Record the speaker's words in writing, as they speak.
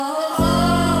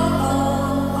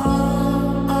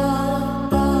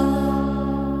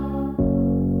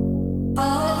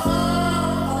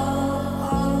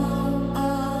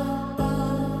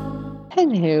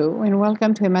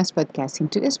welcome to Emma's podcast. In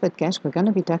today's podcast, we're going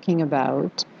to be talking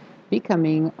about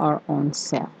becoming our own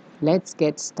self. Let's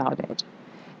get started.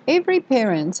 Every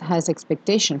parent has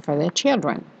expectation for their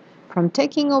children, from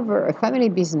taking over a family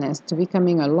business to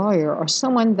becoming a lawyer or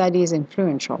someone that is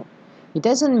influential. It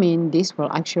doesn't mean this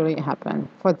will actually happen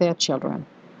for their children.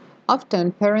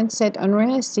 Often, parents set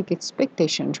unrealistic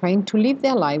expectations trying to live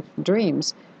their life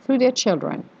dreams through their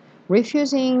children,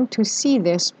 refusing to see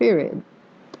their spirit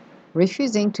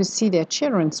refusing to see their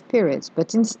children's spirits,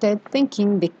 but instead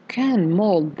thinking they can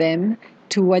mold them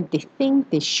to what they think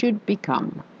they should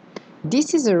become.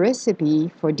 This is a recipe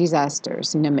for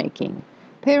disasters in the making.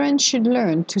 Parents should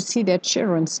learn to see their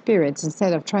children's spirits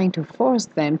instead of trying to force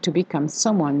them to become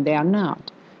someone they are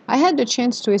not. I had the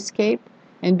chance to escape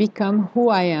and become who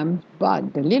I am,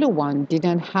 but the little one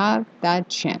didn't have that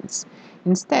chance.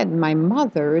 Instead, my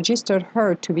mother registered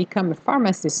her to become a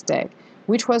pharmacist tech,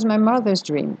 which was my mother's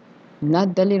dream,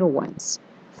 not the little ones.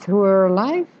 Through her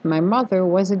life, my mother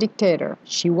was a dictator.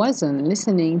 She wasn't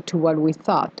listening to what we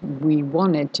thought we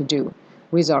wanted to do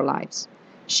with our lives.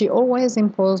 She always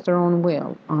imposed her own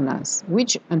will on us,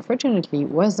 which unfortunately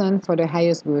wasn't for the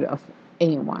highest good of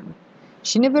anyone.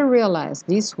 She never realized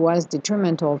this was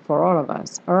detrimental for all of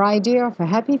us. Her idea of a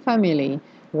happy family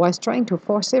was trying to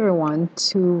force everyone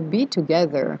to be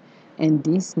together, and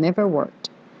this never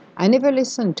worked. I never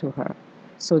listened to her.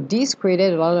 So this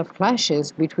created a lot of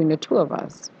clashes between the two of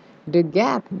us. The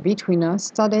gap between us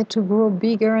started to grow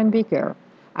bigger and bigger.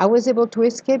 I was able to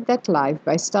escape that life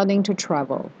by starting to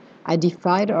travel. I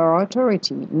defied her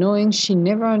authority, knowing she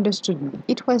never understood me.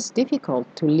 It was difficult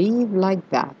to live like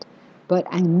that, but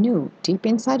I knew deep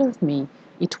inside of me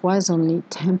it was only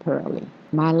temporarily.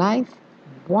 My life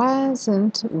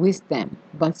wasn't with them,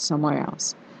 but somewhere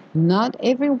else. Not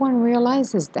everyone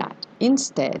realizes that.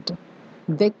 Instead,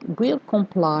 they will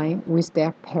comply with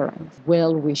their parents'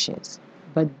 well wishes,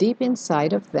 but deep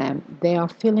inside of them, they are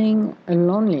feeling a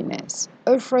loneliness,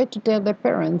 afraid to tell their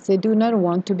parents they do not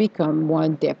want to become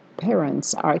what their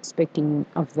parents are expecting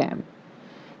of them.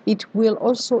 It will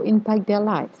also impact their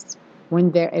lives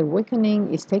when their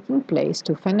awakening is taking place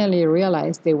to finally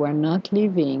realize they were not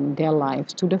living their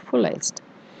lives to the fullest.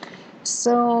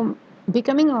 So,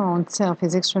 becoming our own self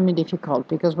is extremely difficult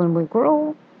because when we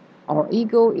grow, our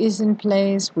ego is in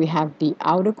place, we have the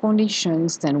outer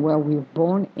conditions, then where we're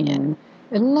born in.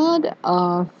 A lot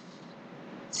of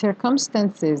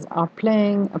circumstances are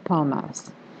playing upon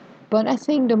us. But I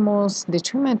think the most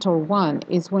detrimental one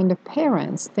is when the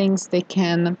parents think they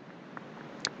can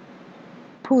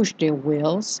push their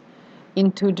wills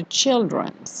into the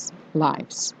children's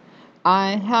lives.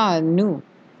 I had knew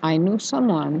I knew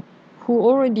someone who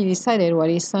already decided what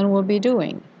his son will be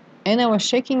doing. And I was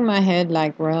shaking my head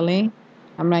like, really?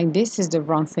 I'm like, this is the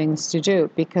wrong things to do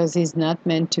because he's not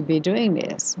meant to be doing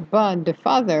this. But the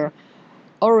father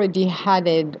already had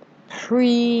it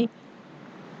pre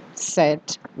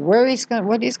set what he's going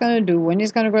to do, when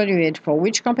he's going to graduate, for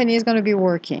which company he's going to be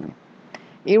working.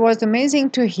 It was amazing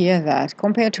to hear that,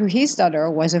 compared to his daughter,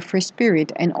 was a free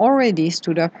spirit and already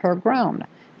stood up her ground,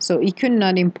 so he could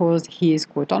not impose his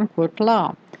quote-unquote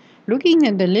law. Looking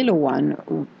at the little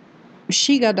one,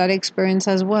 she got that experience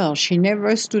as well. She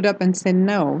never stood up and said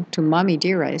no to mommy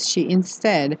dearest. She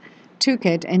instead took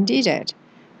it and did it.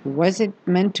 Was it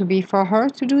meant to be for her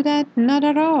to do that? Not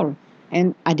at all.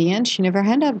 And at the end, she never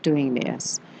ended up doing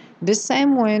this. The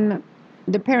same when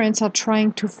the parents are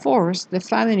trying to force the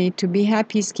family to be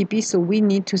happy, skippy, so we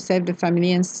need to save the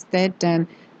family instead and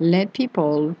let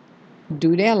people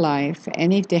do their life,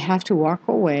 and if they have to walk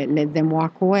away, let them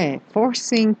walk away.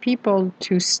 Forcing people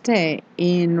to stay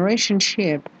in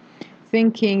relationship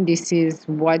thinking this is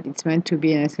what it's meant to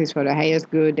be and this is for the highest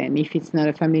good, and if it's not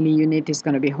a family unit, it's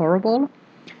going to be horrible.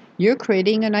 You're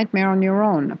creating a nightmare on your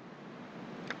own.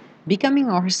 Becoming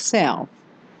ourselves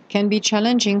can be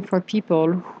challenging for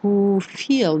people who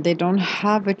feel they don't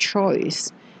have a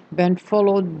choice but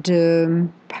follow the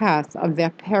path of their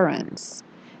parents,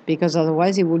 because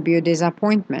otherwise it would be a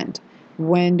disappointment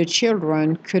when the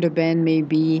children could have been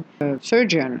maybe a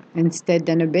surgeon instead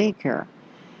than a baker.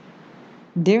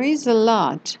 There is a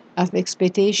lot of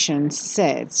expectations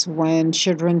set when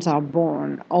children are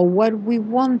born, or what we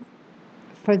want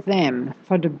for them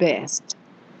for the best.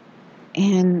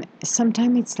 And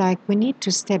sometimes it's like we need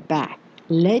to step back.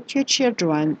 Let your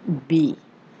children be.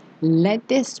 Let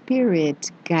their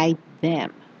spirit guide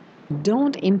them.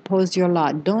 Don't impose your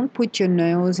law. Don't put your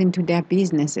nose into their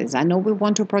businesses. I know we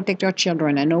want to protect our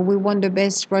children. I know we want the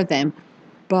best for them,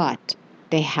 but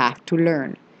they have to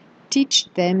learn. Teach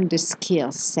them the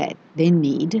skill set they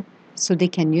need so they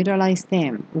can utilize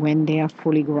them when they are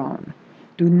fully grown.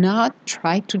 Do not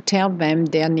try to tell them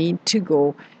they need to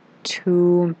go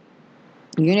to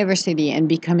university and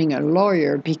becoming a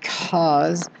lawyer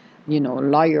because,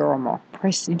 lawyer are more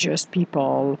prestigious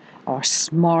people or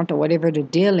smart or whatever the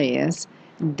deal is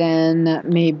than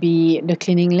maybe the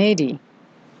cleaning lady.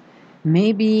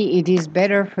 Maybe it is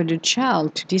better for the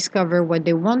child to discover what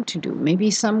they want to do.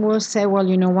 Maybe some will say, well,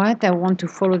 you know what? I want to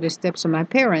follow the steps of my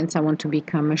parents. I want to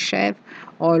become a chef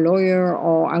or a lawyer,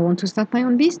 or I want to start my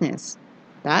own business.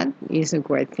 That is a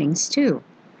great thing too.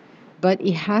 But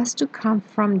it has to come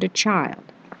from the child.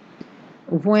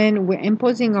 When we're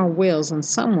imposing our wills on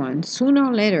someone, sooner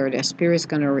or later their spirit's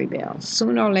going to rebel.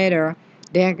 Sooner or later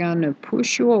they're going to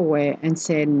push you away and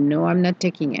say, no, I'm not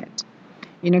taking it.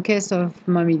 In the case of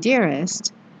Mommy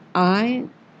Dearest, I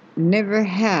never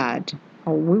had,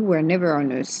 or we were never on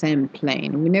the same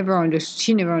plane.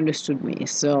 She never understood me.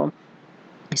 So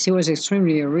she was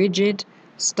extremely rigid,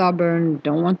 stubborn,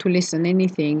 don't want to listen to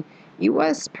anything. It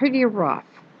was pretty rough.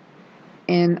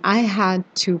 And I had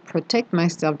to protect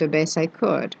myself the best I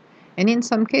could. And in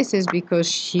some cases, because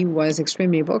she was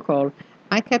extremely vocal,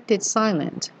 I kept it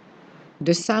silent.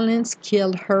 The silence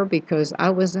killed her because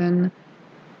I wasn't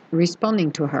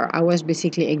responding to her. I was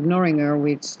basically ignoring her,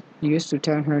 which used to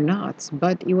turn her nuts.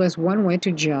 But it was one way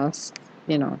to just,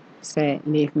 say,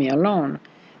 leave me alone.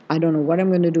 I don't know what I'm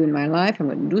going to do in my life. I'm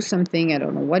going to do something. I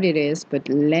don't know what it is, but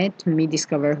let me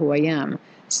discover who I am.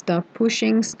 Stop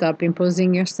pushing, stop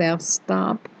imposing yourself,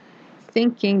 stop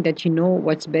thinking that you know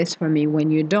what's best for me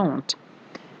when you don't.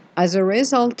 As a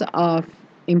result of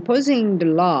imposing the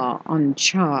law on a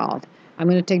child, I'm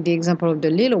going to take the example of the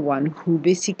little one who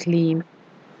basically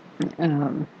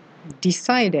um,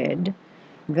 decided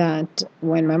that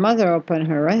when my mother opened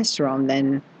her restaurant,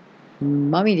 then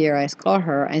Mommy Dearest called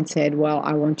her and said, well,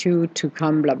 I want you to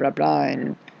come, blah, blah, blah.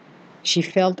 And she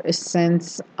felt a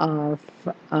sense of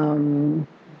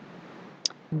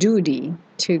duty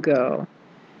to go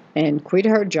and quit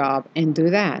her job and do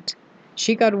that.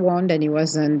 She got warned that it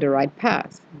wasn't the right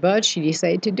path, but she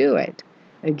decided to do it.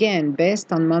 Again,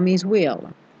 based on Mommy's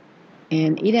will.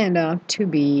 And it ended up to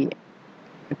be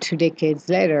 2 decades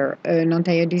later, an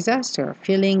entire disaster,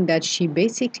 feeling that she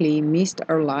basically missed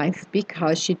her life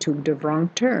because she took the wrong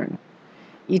turn.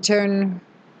 It turned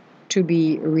to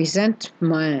be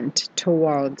resentment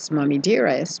towards Mommy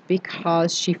Dearest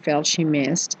because she felt she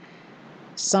missed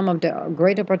some of the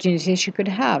great opportunities she could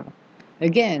have.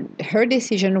 Again, her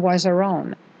decision was her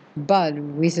own, but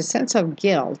with a sense of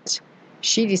guilt,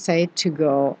 she decided to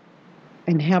go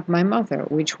and help my mother,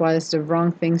 which was the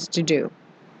wrong things to do.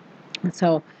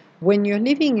 So when you're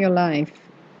living your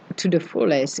life to the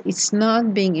fullest, it's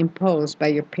not being imposed by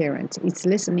your parents, it's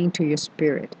listening to your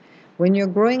spirit. When you're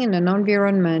growing in an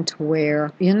environment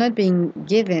where you're not being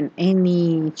given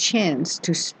any chance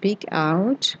to speak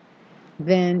out,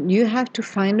 then you have to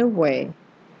find a way,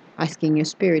 asking your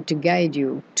spirit to guide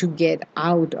you to get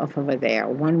out of over there,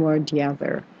 one way or the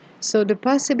other. So the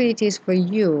possibilities for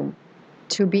you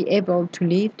to be able to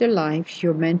live the life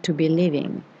you're meant to be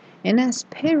living. And as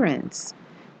parents,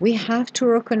 we have to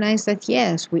recognize that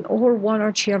yes, we all want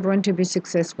our children to be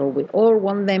successful. We all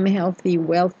want them healthy,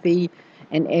 wealthy,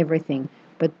 and everything.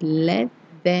 But let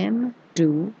them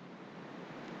do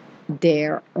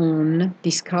their own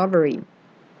discovery.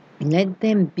 Let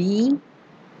them be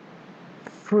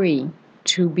free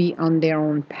to be on their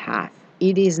own path.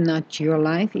 It is not your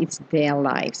life, it's their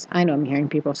lives. I know I'm hearing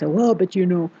people say, well, but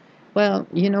well,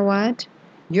 you know what?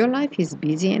 Your life is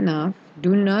busy enough.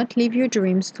 Do not live your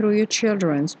dreams through your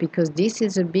children's because this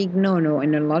is a big no-no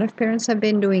and a lot of parents have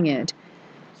been doing it.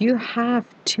 You have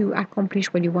to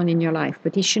accomplish what you want in your life,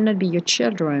 but it should not be your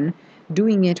children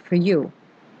doing it for you.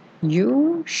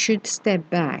 You should step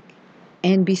back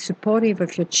and be supportive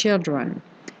of your children,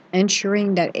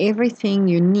 ensuring that everything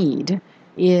you need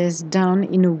is done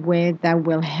in a way that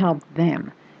will help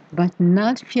them, but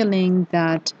not feeling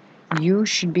that you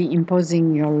should be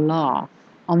imposing your law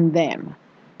on them.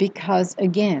 Because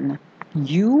again,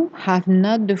 you have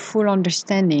not the full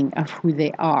understanding of who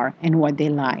they are and what they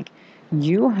like.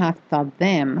 You have taught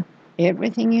them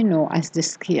everything you know as the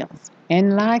skills.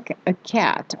 And like a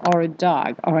cat or a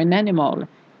dog or an animal,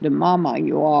 the mama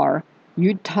you are,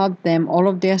 you taught them all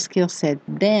of their skill set.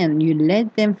 Then you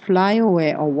let them fly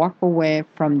away or walk away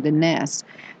from the nest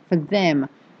for them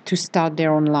to start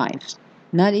their own lives.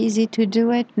 Not easy to do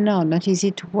it? No. Not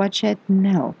easy to watch it?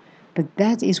 No. But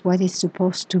that is what is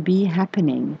supposed to be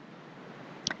happening.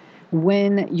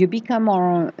 When you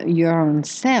become your own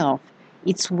self,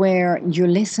 it's where you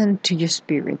listen to your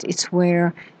spirit. It's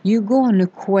where you go on a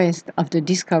quest of the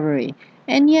discovery.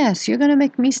 And yes, you're going to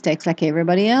make mistakes like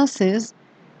everybody else is.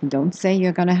 Don't say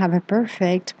you're going to have a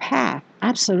perfect path.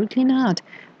 Absolutely not.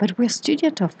 But we're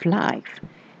students of life.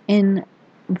 And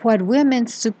what we are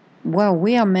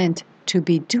meant to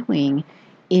be doing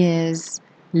is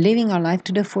living our life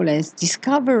to the fullest,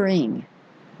 discovering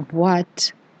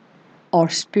what our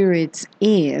spirits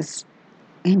is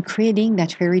and creating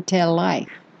that fairy tale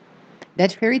life.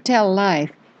 That fairy tale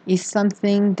life is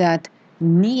something that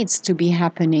needs to be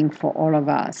happening for all of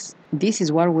us. This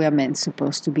is what we are meant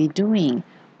supposed to be doing,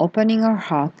 opening our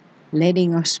heart,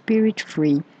 letting our spirit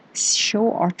free,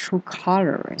 show our true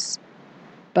colors.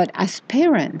 But as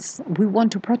parents, we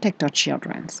want to protect our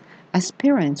children. As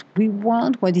parents, we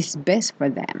want what is best for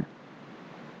them.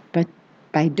 But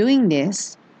by doing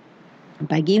this,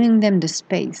 by giving them the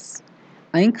space,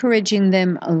 encouraging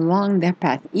them along their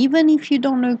path, even if you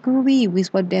don't agree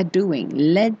with what they're doing,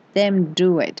 let them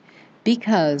do it,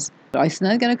 because it's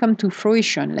not going to come to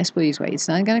fruition. Let's put it this way, it's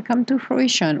not going to come to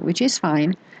fruition, which is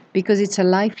fine, because it's a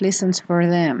life lesson for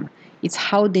them. It's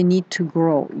how they need to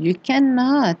grow. You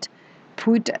cannot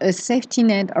put a safety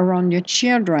net around your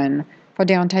children for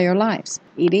their entire lives.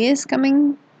 It is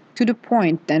coming to the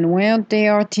point then where they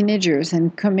are teenagers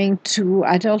and coming to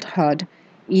adulthood,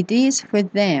 it is for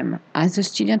them, as a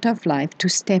student of life, to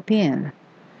step in.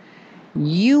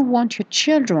 You want your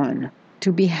children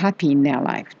to be happy in their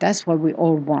life. That's what we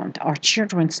all want, our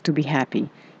children to be happy.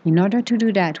 In order to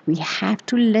do that, we have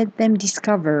to let them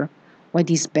discover what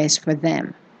is best for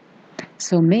them.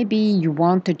 So maybe you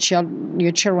want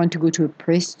your children to go to a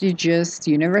prestigious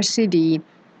university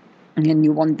and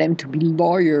you want them to be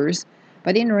lawyers.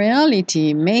 But in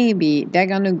reality, maybe they're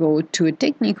going to go to a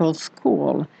technical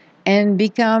school and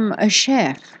become a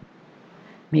chef.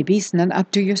 Maybe it's not up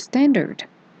to your standard.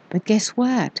 But guess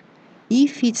what?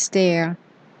 If it's their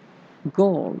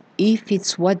goal, if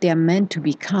it's what they're meant to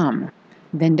become,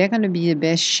 then they're going to be the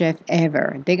best chef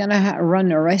ever. They're going to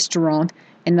run a restaurant,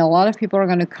 and a lot of people are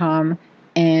going to come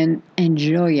and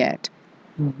enjoy it.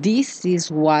 This is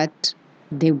what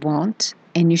they want,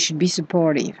 and you should be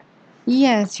supportive.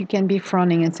 Yes, you can be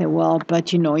frowning and say, well,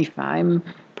 but if I'm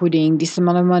putting this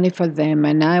amount of money for them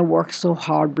and I work so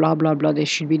hard, blah, blah, blah, they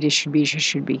should be, they should be, they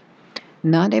should be.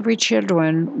 Not every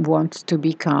children wants to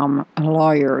become a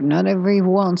lawyer. Not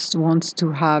everyone wants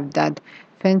to have that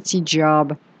fancy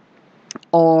job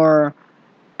or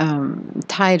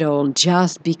title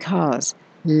just because.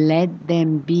 Let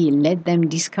them be. Let them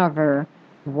discover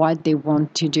what they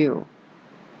want to do.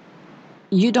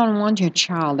 You don't want your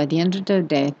child at the end of the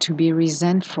day to be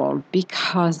resentful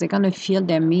because they're going to feel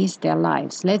they miss their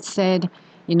lives. Let's say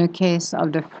in a case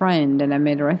of the friend that I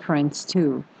made reference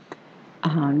to,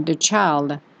 the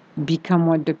child become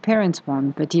what the parents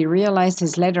want, but he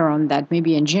realizes later on that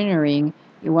maybe engineering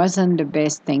it wasn't the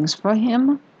best things for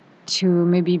him, to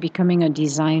maybe becoming a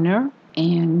designer,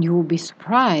 and you will be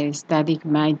surprised that he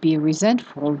might be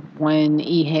resentful when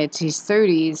he hits his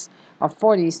 30s or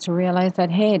 40s to realize that,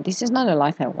 hey, this is not a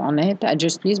life I wanted. I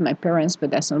just please my parents,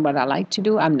 but that's not what I like to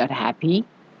do. I'm not happy.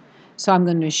 So I'm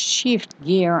going to shift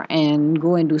gear and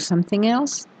go and do something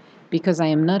else because I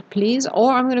am not pleased,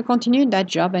 or I'm going to continue that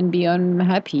job and be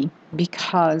unhappy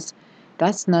because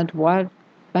that's not what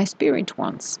my spirit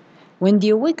wants. When the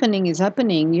awakening is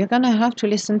happening, you're going to have to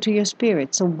listen to your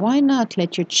spirit. So why not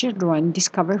let your children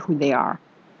discover who they are?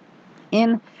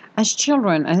 And as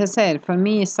children, as I said, for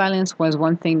me, silence was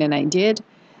one thing that I did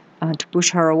to push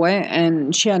her away,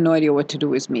 and she had no idea what to do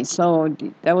with me. So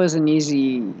that was an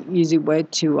easy way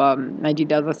to. I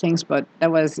did other things, but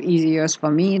that was easier for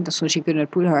me, so she couldn't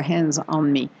put her hands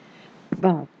on me.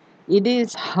 But it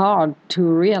is hard to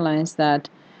realize that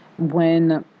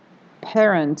when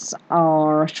parents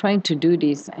are trying to do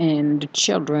this and the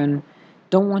children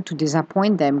don't want to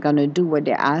disappoint them, gonna do what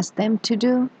they ask them to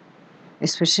do,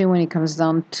 especially when it comes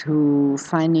down to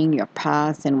finding your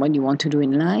path and what you want to do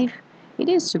in life. It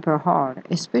is super hard,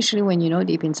 especially when you know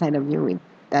deep inside of you it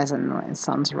doesn't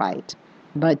sound right.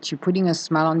 But you're putting a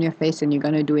smile on your face and you're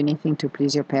going to do anything to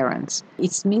please your parents.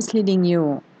 It's misleading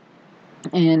you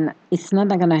and it's not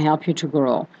going to help you to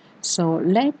grow. So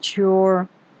let your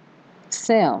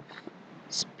self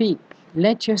speak.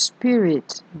 Let your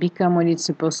spirit become what it's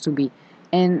supposed to be.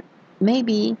 And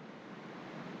maybe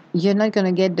you're not going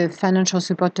to get the financial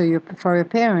support for your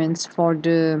parents for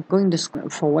the going to school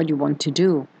for what you want to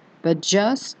do, but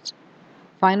just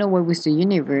find a way with the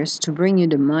universe to bring you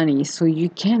the money so you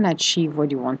can achieve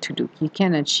what you want to do. You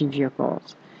can achieve your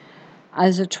goals.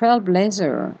 As a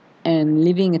trailblazer and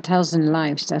living 1,000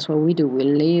 lives, that's what we do. We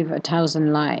live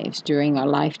 1,000 lives during our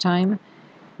lifetime.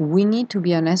 We need to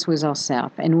be honest with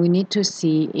ourselves and we need to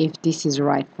see if this is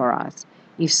right for us.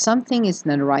 If something is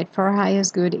not right for our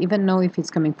highest good, even though if it's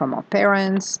coming from our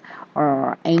parents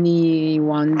or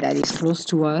anyone that is close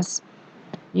to us,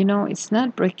 it's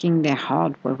not breaking their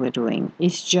heart what we're doing.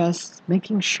 It's just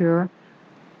making sure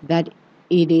that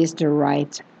it is the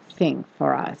right thing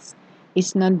for us.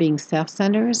 It's not being self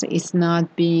centered, it's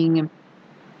not being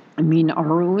mean or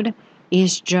rude.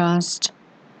 It's just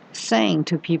saying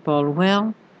to people,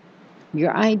 well,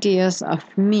 your ideas of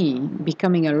me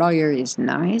becoming a lawyer is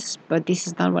nice, but this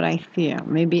is not what I feel.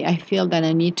 Maybe I feel that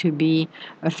I need to be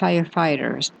a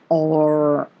firefighter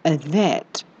or a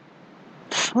vet.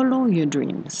 Follow your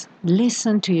dreams.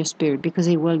 Listen to your spirit because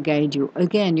it will guide you.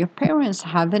 Again, your parents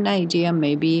have an idea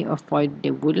maybe of what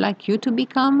they would like you to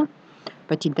become,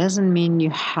 but it doesn't mean you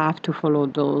have to follow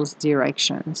those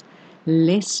directions.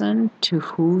 Listen to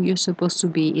who you're supposed to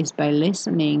be is by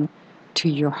listening to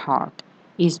your heart,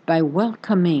 is by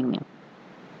welcoming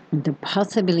the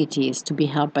possibilities to be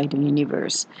helped by the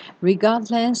universe.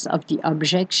 Regardless of the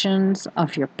objections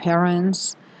of your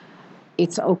parents,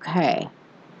 it's okay.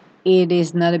 It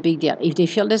is not a big deal. If they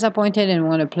feel disappointed and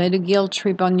want to play the guilt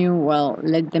trip on you, well,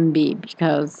 let them be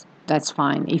because that's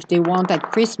fine. If they want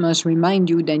at Christmas remind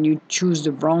you that you choose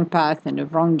the wrong path and the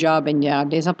wrong job and they are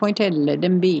disappointed, let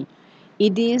them be.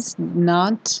 It is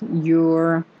not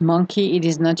your monkey, it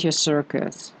is not your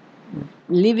circus.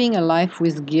 Living a life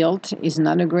with guilt is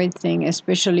not a great thing,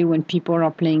 especially when people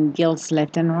are playing guilt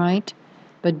left and right.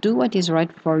 But do what is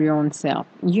right for your own self.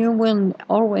 You will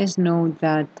always know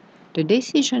that the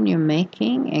decision you're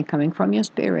making and coming from your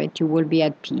spirit, you will be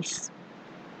at peace.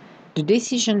 The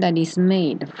decision that is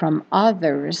made from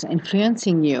others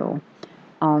influencing you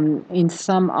in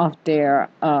some of their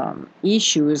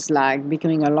issues, like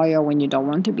becoming a lawyer when you don't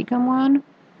want to become one,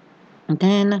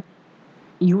 then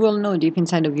you will know deep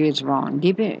inside of you it's wrong.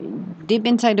 Deep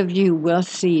inside of you will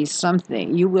see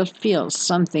something. You will feel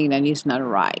something that is not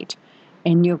right.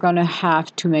 And you're going to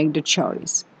have to make the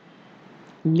choice.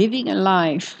 Living a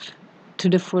life to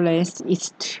the fullest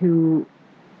is to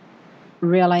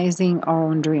realizing our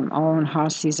own dream, our own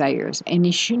heart's desires. And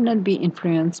it should not be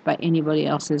influenced by anybody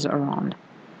else's around.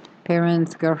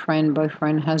 Parents, girlfriend,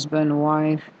 boyfriend, husband,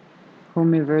 wife,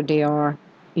 whomever they are,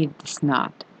 it's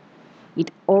not. It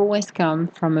always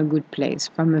comes from a good place,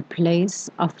 from a place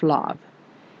of love.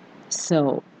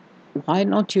 So why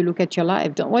don't you look at your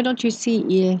life? Why don't you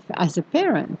see if, as a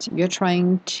parent, you're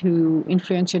trying to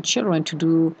influence your children to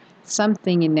do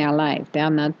something in their life they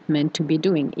are not meant to be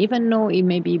doing, even though it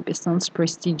maybe sounds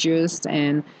prestigious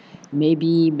and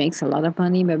maybe makes a lot of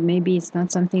money, but maybe it's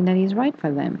not something that is right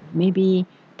for them. Maybe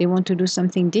they want to do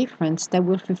something different that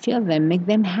will fulfill them, make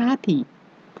them happy.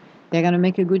 They're going to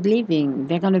make a good living.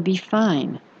 They're going to be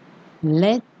fine.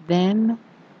 Let them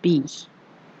be.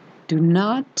 Do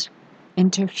not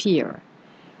interfere.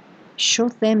 Show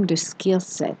them the skill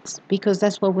sets because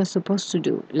that's what we're supposed to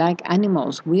do. Like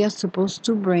animals, we are supposed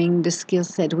to bring the skill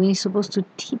set. We're supposed to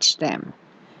teach them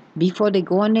before they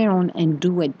go on their own and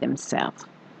do it themselves.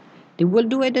 They will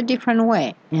do it a different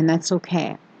way, and that's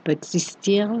okay, but it's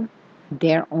still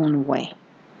their own way.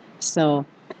 So,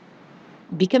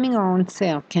 becoming our own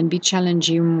self can be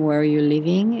challenging where you're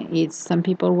living. It's some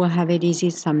people will have it easy,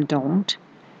 some don't.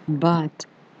 But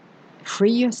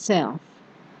free yourself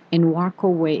and walk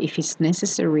away if it's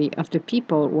necessary of the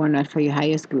people who are not for your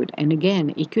highest good. And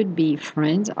again, it could be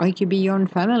friends or it could be your own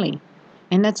family.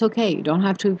 And that's okay. You don't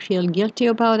have to feel guilty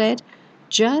about it.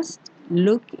 Just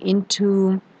look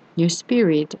into your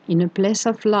spirit in a place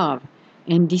of love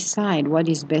and decide what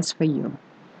is best for you.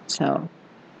 So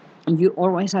you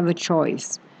always have a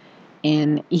choice.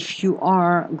 And if you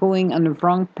are going on the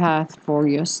wrong path for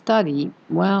your study,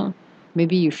 well,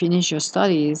 maybe you finish your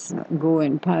studies, go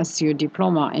and pass your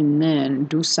diploma, and then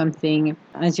do something.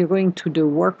 As you're going to the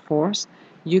workforce,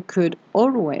 you could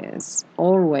always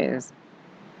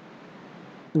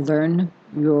learn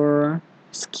your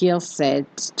skill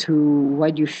set to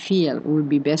what you feel would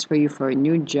be best for you for a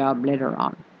new job later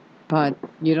on. But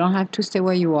you don't have to stay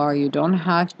where you are. You don't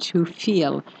have to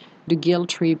feel the guilt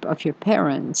trip of your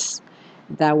parents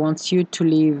that wants you to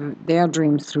live their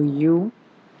dreams through you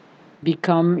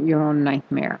become your own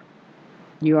nightmare.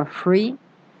 You are free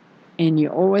and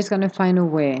you're always going to find a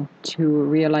way to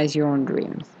realize your own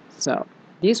dreams. So,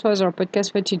 this was our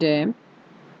podcast for today.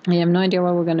 I have no idea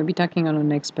what we're going to be talking on the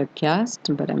next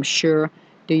podcast, but I'm sure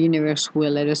the universe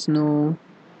will let us know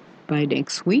by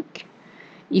next week.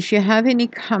 If you have any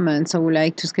comments or would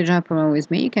like to schedule an appointment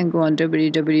with me, you can go on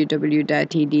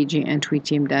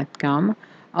www.edgentweetteam.com.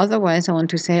 Otherwise, I want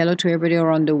to say hello to everybody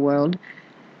around the world.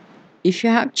 If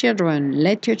you have children,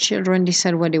 let your children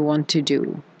decide what they want to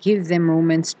do. Give them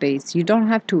room and space. You don't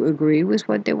have to agree with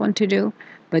what they want to do,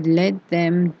 but let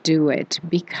them do it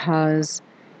because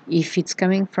if it's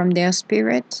coming from their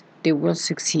spirit, they will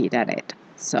succeed at it.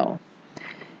 So,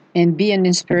 and be an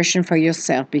inspiration for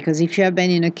yourself, because if you have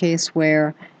been in a case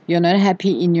where you're not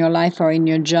happy in your life or in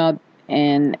your job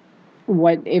and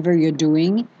whatever you're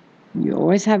doing, you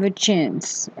always have a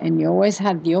chance and you always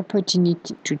have the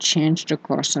opportunity to change the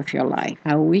course of your life.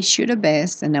 I wish you the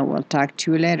best and I will talk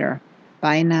to you later.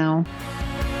 Bye now.